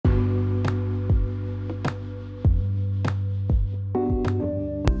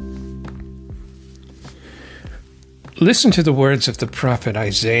Listen to the words of the prophet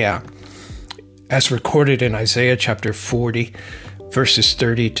Isaiah, as recorded in Isaiah chapter 40, verses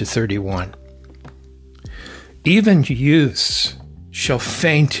 30 to 31. Even youths shall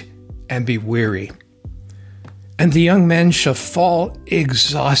faint and be weary, and the young men shall fall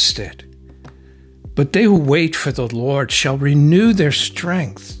exhausted. But they who wait for the Lord shall renew their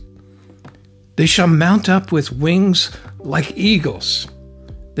strength. They shall mount up with wings like eagles.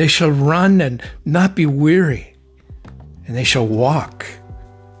 They shall run and not be weary, and they shall walk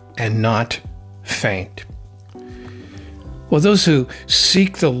and not faint. Well, those who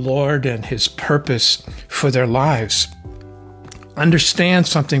seek the Lord and His purpose for their lives understand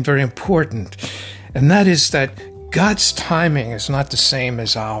something very important, and that is that God's timing is not the same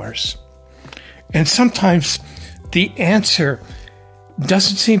as ours. And sometimes the answer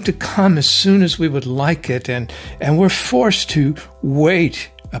doesn't seem to come as soon as we would like it, and we're forced to wait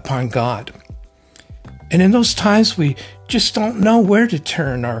upon God. And in those times, we just don't know where to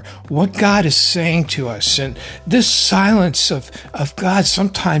turn or what God is saying to us. And this silence of God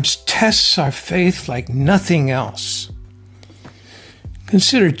sometimes tests our faith like nothing else.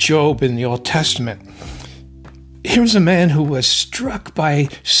 Consider Job in the Old Testament. Here's a man who was struck by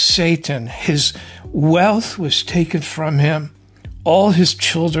Satan. His wealth was taken from him. All his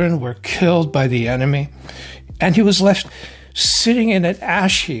children were killed by the enemy. And he was left sitting in an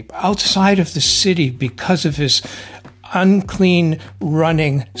ash heap outside of the city because of his unclean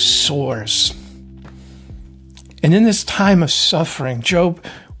running sores. And in this time of suffering, Job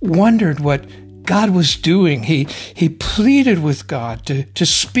wondered what God was doing. He pleaded with God to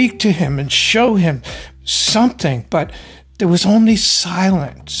speak to him and show him something, but there was only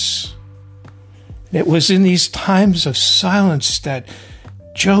silence. It was in these times of silence that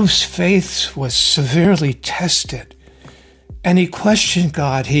Job's faith was severely tested. And he questioned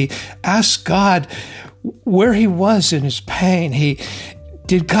God. He asked God where he was in his pain.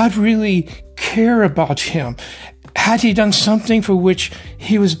 Did God really care about him? Had he done something for which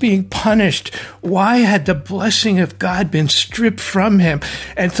he was being punished? Why had the blessing of God been stripped from him?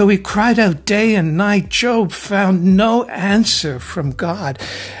 And so he cried out day and night. Job found no answer from God.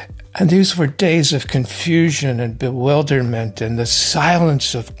 And these were days of confusion and bewilderment, and the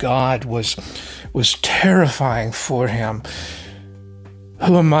silence of God was terrifying for him.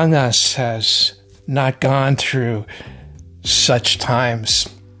 Who among us has not gone through such times?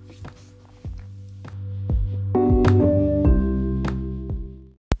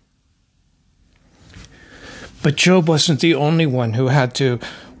 But Job wasn't the only one who had to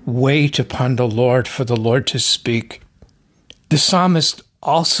wait upon the Lord for the Lord to speak. The psalmist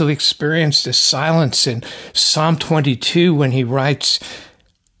also experienced a silence in Psalm 22 when he writes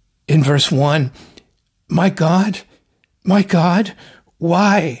in verse 1, my God,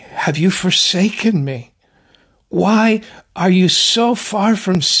 why have you forsaken me? Why are you so far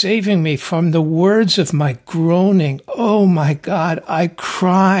from saving me from the words of my groaning? Oh my God, I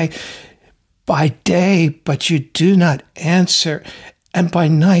cry by day, but you do not answer, and by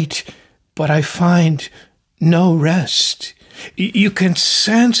night, but I find no rest. You can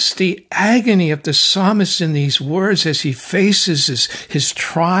sense the agony of the psalmist in these words as he faces his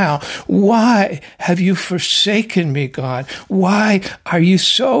trial. Why have you forsaken me, God? Why are you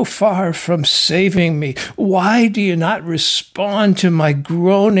so far from saving me? Why do you not respond to my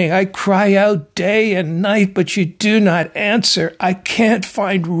groaning? I cry out day and night, but you do not answer. I can't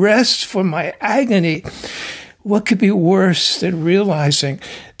find rest for my agony. What could be worse than realizing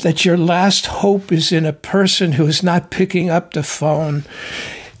that your last hope is in a person who is not picking up the phone?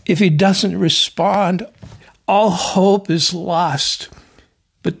 If he doesn't respond, all hope is lost,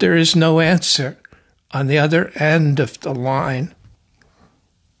 but there is no answer on the other end of the line.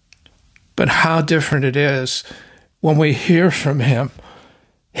 But how different it is when we hear from him.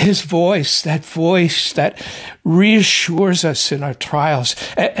 His voice that reassures us in our trials.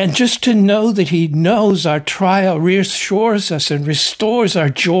 And just to know that he knows our trial reassures us and restores our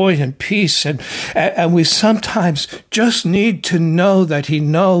joy and peace. And we sometimes just need to know that he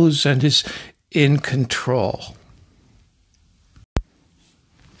knows and is in control.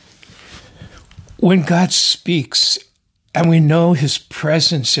 When God speaks and we know his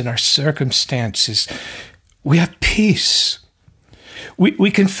presence in our circumstances, we have peace.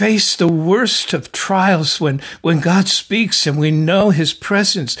 We can face the worst of trials when God speaks and we know his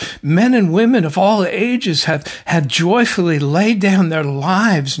presence. Men and women of all ages have joyfully laid down their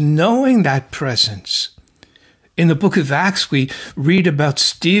lives knowing that presence. In the book of Acts, we read about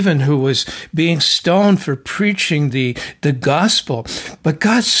Stephen, who was being stoned for preaching the gospel. But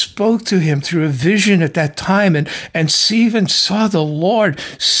God spoke to him through a vision at that time, and Stephen saw the Lord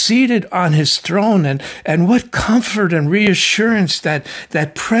seated on his throne. And what comfort and reassurance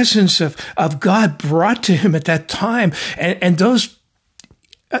that presence of God brought to him at that time. And those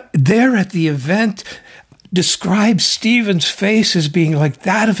there at the event describes Stephen's face as being like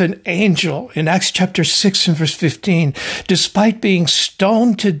that of an angel in Acts chapter 6 and verse 15. Despite being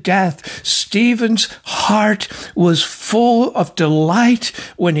stoned to death, Stephen's heart was full of delight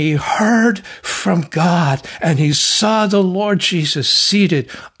when he heard from God and he saw the Lord Jesus seated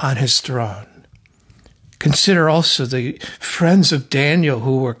on his throne. Consider also the friends of Daniel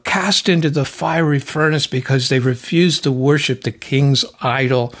who were cast into the fiery furnace because they refused to worship the king's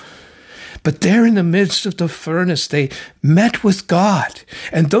idol. But there in the midst of the furnace, they met with God.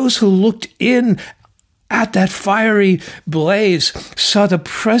 And those who looked in at that fiery blaze saw the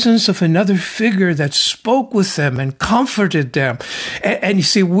presence of another figure that spoke with them and comforted them. And you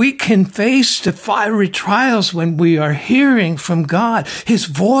see, we can face the fiery trials when we are hearing from God. His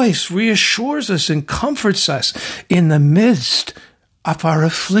voice reassures us and comforts us in the midst of our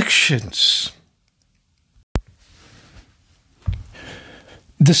afflictions.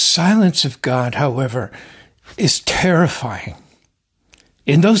 The silence of God, however, is terrifying.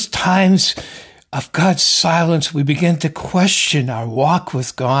 In those times of God's silence, we begin to question our walk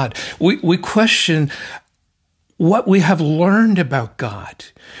with God. We question what we have learned about God.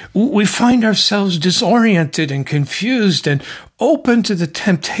 We find ourselves disoriented and confused and open to the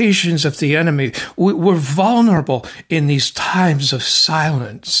temptations of the enemy. We're vulnerable in these times of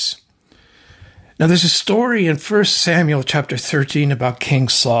silence. Now, there's a story in 1 Samuel chapter 13 about King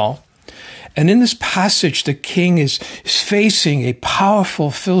Saul. And in this passage, the king is facing a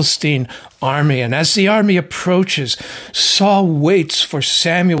powerful Philistine army. And as the army approaches, Saul waits for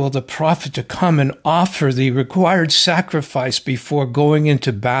Samuel the prophet to come and offer the required sacrifice before going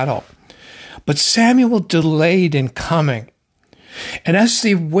into battle. But Samuel delayed in coming. And as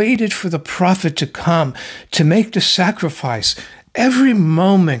they waited for the prophet to come to make the sacrifice, every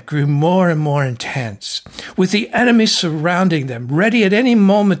moment grew more and more intense. With the enemy surrounding them, ready at any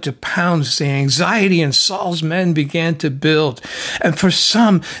moment to pounce, the anxiety in Saul's men began to build. And for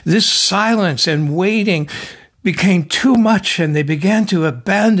some, this silence and waiting became too much, and they began to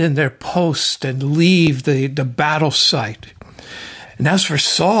abandon their post and leave the battle site. And as for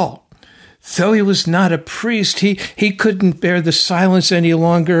Saul, though he was not a priest, he couldn't bear the silence any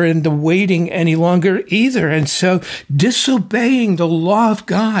longer and the waiting any longer either. And so, disobeying the law of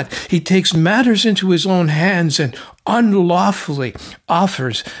God, he takes matters into his own hands and unlawfully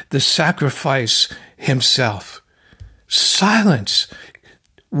offers the sacrifice himself. Silence,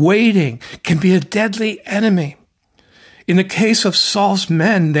 waiting, can be a deadly enemy. In the case of Saul's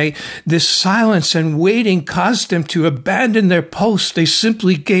men, this silence and waiting caused them to abandon their posts. They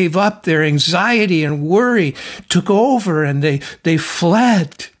simply gave up. Their anxiety and worry took over, and they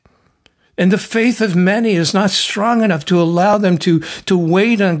fled. And the faith of many is not strong enough to allow them to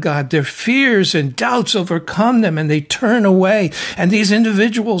wait on God. Their fears and doubts overcome them, and they turn away. And these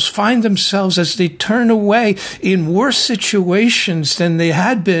individuals find themselves, as they turn away, in worse situations than they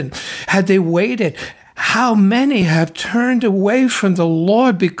had been had they waited. How many have turned away from the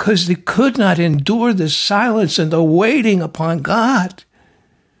Lord because they could not endure the silence and the waiting upon God.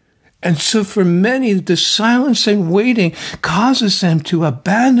 And so for many, the silence and waiting causes them to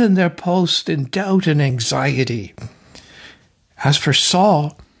abandon their post in doubt and anxiety. As for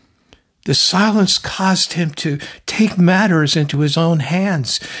Saul, the silence caused him to take matters into his own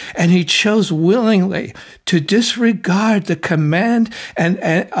hands, and he chose willingly to disregard the command and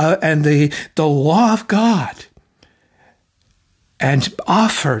the law of God, and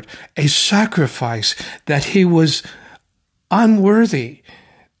offered a sacrifice that he was unworthy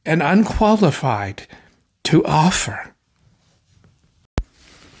and unqualified to offer.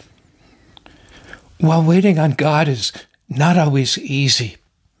 While waiting on God is not always easy,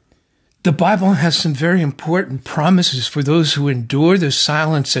 the Bible has some very important promises for those who endure the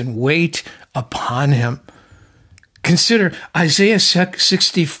silence and wait upon Him. Consider Isaiah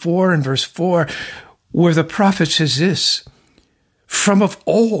 64 and verse 4, where the prophet says this, "From of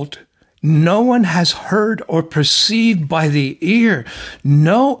old, no one has heard or perceived by the ear.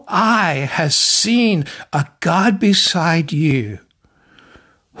 No eye has seen a God beside you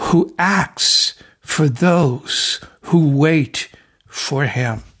who acts for those who wait for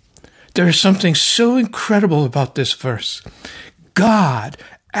Him." There is something so incredible about this verse. God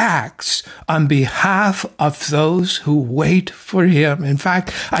acts on behalf of those who wait for him. In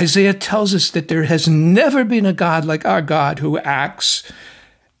fact, Isaiah tells us that there has never been a God like our God who acts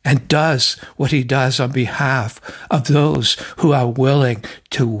and does what he does on behalf of those who are willing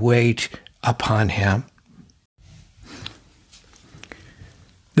to wait upon him.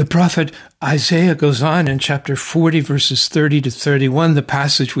 The prophet Isaiah goes on in chapter 40, verses 30 to 31, the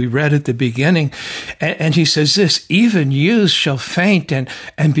passage we read at the beginning, and he says this, even youths shall faint and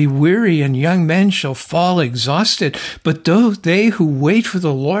be weary, and young men shall fall exhausted. But they who wait for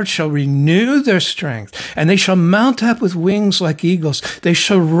the Lord shall renew their strength, and they shall mount up with wings like eagles. They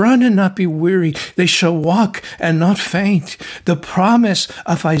shall run and not be weary. They shall walk and not faint. The promise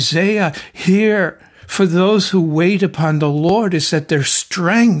of Isaiah here for those who wait upon the Lord is that their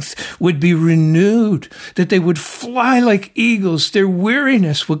strength would be renewed, that they would fly like eagles, their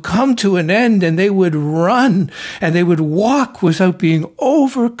weariness would come to an end, and they would run and they would walk without being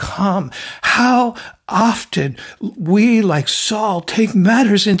overcome. How often we, like Saul, take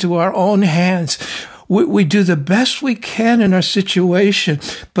matters into our own hands. We do the best we can in our situation,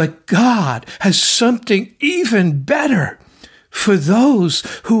 but God has something even better for those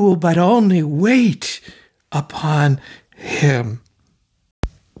who will but only wait upon him.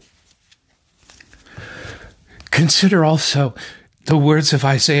 Consider also the words of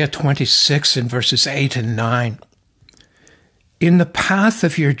Isaiah 26 in verses 8 and 9. In the path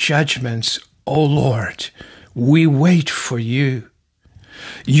of your judgments, O Lord, we wait for you.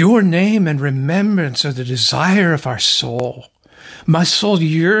 Your name and remembrance are the desire of our soul. My soul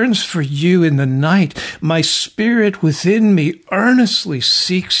yearns for you in the night. My spirit within me earnestly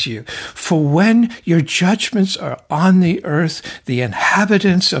seeks you. For when your judgments are on the earth, the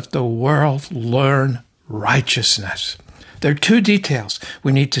inhabitants of the world learn righteousness. There are two details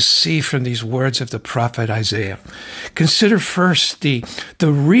we need to see from these words of the prophet Isaiah. Consider first the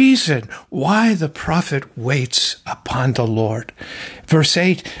reason why the prophet waits upon the Lord. Verse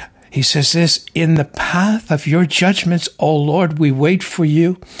 8, he says this, in the path of your judgments, O Lord, we wait for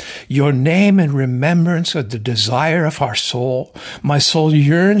you. Your name and remembrance are the desire of our soul. My soul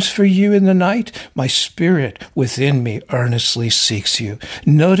yearns for you in the night. My spirit within me earnestly seeks you.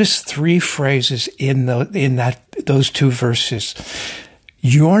 Notice three phrases in those two verses.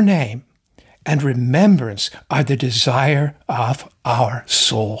 Your name and remembrance are the desire of our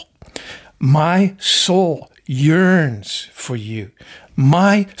soul. My soul yearns for you.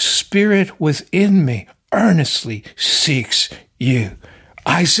 My spirit within me earnestly seeks you.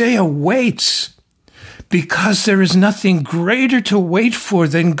 Isaiah waits because there is nothing greater to wait for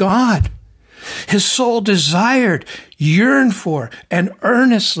than God. His soul desired, yearned for, and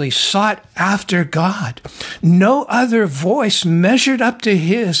earnestly sought after God. No other voice measured up to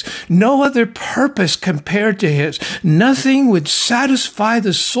his, no other purpose compared to his. Nothing would satisfy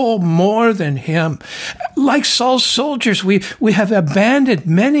the soul more than him. Like Saul's soldiers, many have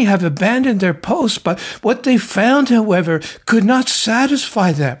abandoned their posts, but what they found, however, could not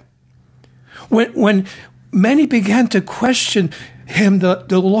satisfy them. When many began to question him,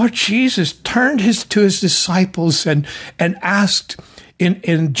 the Lord Jesus turned to his disciples and asked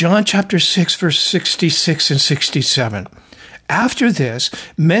in John chapter 6, verse 66 and 67. After this,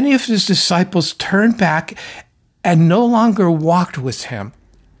 many of his disciples turned back and no longer walked with him.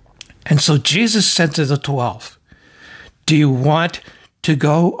 And so Jesus said to the 12, do you want to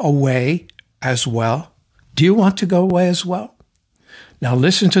go away as well? Do you want to go away as well? Now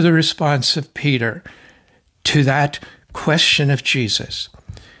listen to the response of Peter to that question of Jesus.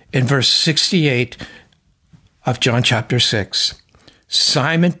 In verse 68 of John chapter 6,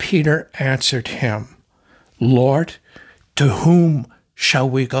 Simon Peter answered him, Lord, to whom shall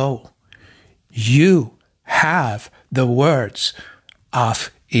we go? You have the words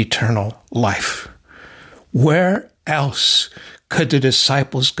of eternal life. Where else could the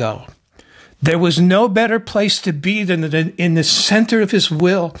disciples go? There was no better place to be than in the center of his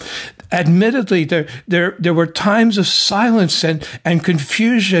will. Admittedly, there were times of silence and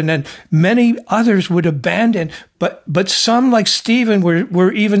confusion, and many others would abandon. But some, like Stephen,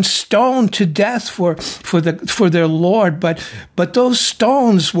 were even stoned to death for their Lord. But those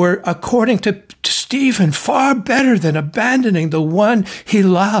stones were, according to Stephen, far better than abandoning the one he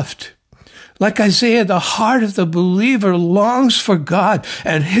loved. Like Isaiah, the heart of the believer longs for God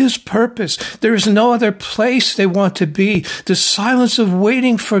and his purpose. There is no other place they want to be. The silence of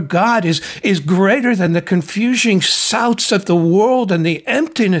waiting for God is greater than the confusing shouts of the world and the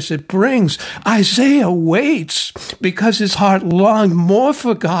emptiness it brings. Isaiah waits because his heart longed more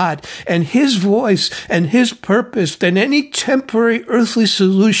for God and his voice and his purpose than any temporary earthly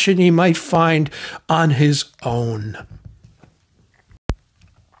solution he might find on his own.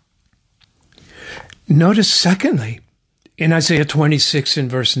 Notice, secondly, in Isaiah 26 and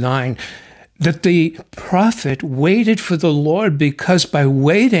verse 9, that the prophet waited for the Lord because by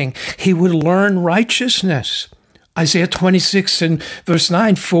waiting, he would learn righteousness. Isaiah 26 and verse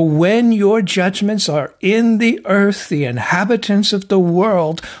 9, for when your judgments are in the earth, the inhabitants of the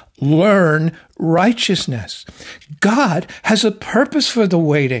world learn righteousness. God has a purpose for the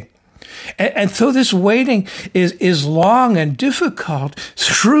waiting. And though this waiting is long and difficult,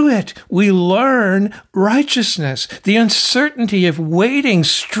 through it we learn righteousness. The uncertainty of waiting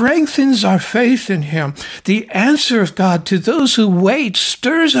strengthens our faith in Him. The answer of God to those who wait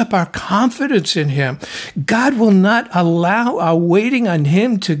stirs up our confidence in Him. God will not allow our waiting on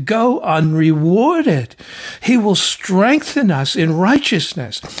Him to go unrewarded. He will strengthen us in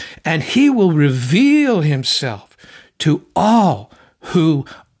righteousness, and He will reveal Himself to all who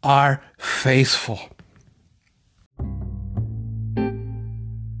are faithful.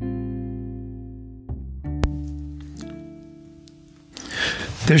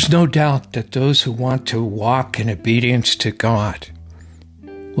 There's no doubt that those who want to walk in obedience to God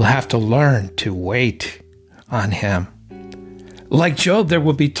will have to learn to wait on Him. Like Job, there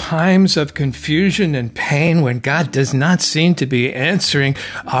will be times of confusion and pain when God does not seem to be answering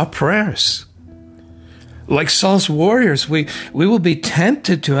our prayers. Like Saul's warriors, we will be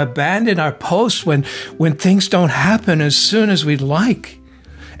tempted to abandon our posts when things don't happen as soon as we'd like.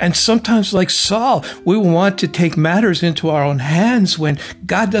 And sometimes, like Saul, we want to take matters into our own hands when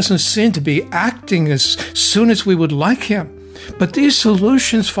God doesn't seem to be acting as soon as we would like Him. But these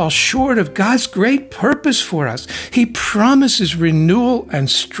solutions fall short of God's great purpose for us. He promises renewal and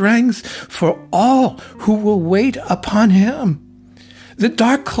strength for all who will wait upon Him. The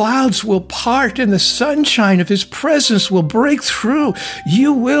dark clouds will part and the sunshine of His presence will break through.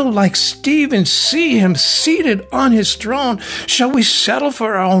 You will, like Stephen, see Him seated on His throne. Shall we settle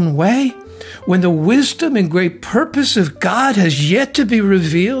for our own way when the wisdom and great purpose of God has yet to be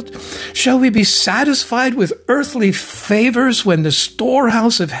revealed? Shall we be satisfied with earthly favors when the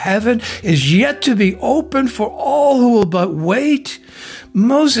storehouse of heaven is yet to be opened for all who will but wait?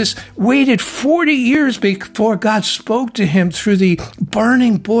 Moses waited 40 years before God spoke to him through the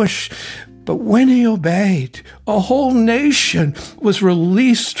burning bush. But when he obeyed, a whole nation was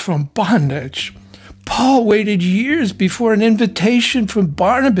released from bondage. Paul waited years before an invitation from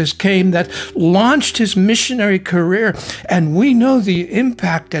Barnabas came that launched his missionary career, and we know the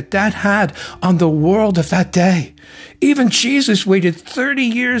impact that had on the world of that day. Even Jesus waited 30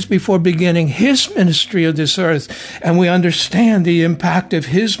 years before beginning His ministry of this earth, and we understand the impact of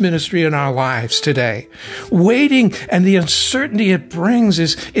His ministry in our lives today. Waiting and the uncertainty it brings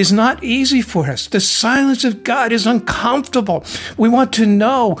is not easy for us. The silence of God is uncomfortable. We want to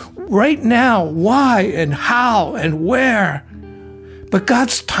know right now why and how and where. But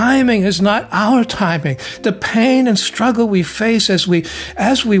God's timing is not our timing. The pain and struggle we face as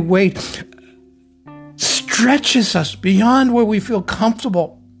we wait stretches us beyond where we feel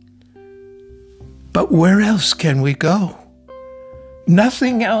comfortable. But where else can we go?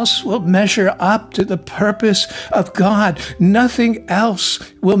 Nothing else will measure up to the purpose of God. Nothing else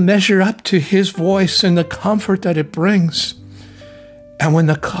will measure up to His voice and the comfort that it brings. And when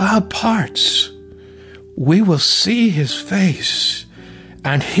the cloud parts, we will see His face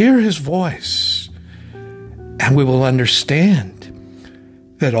and hear His voice, and we will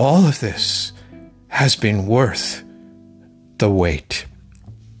understand that all of this has been worth the wait.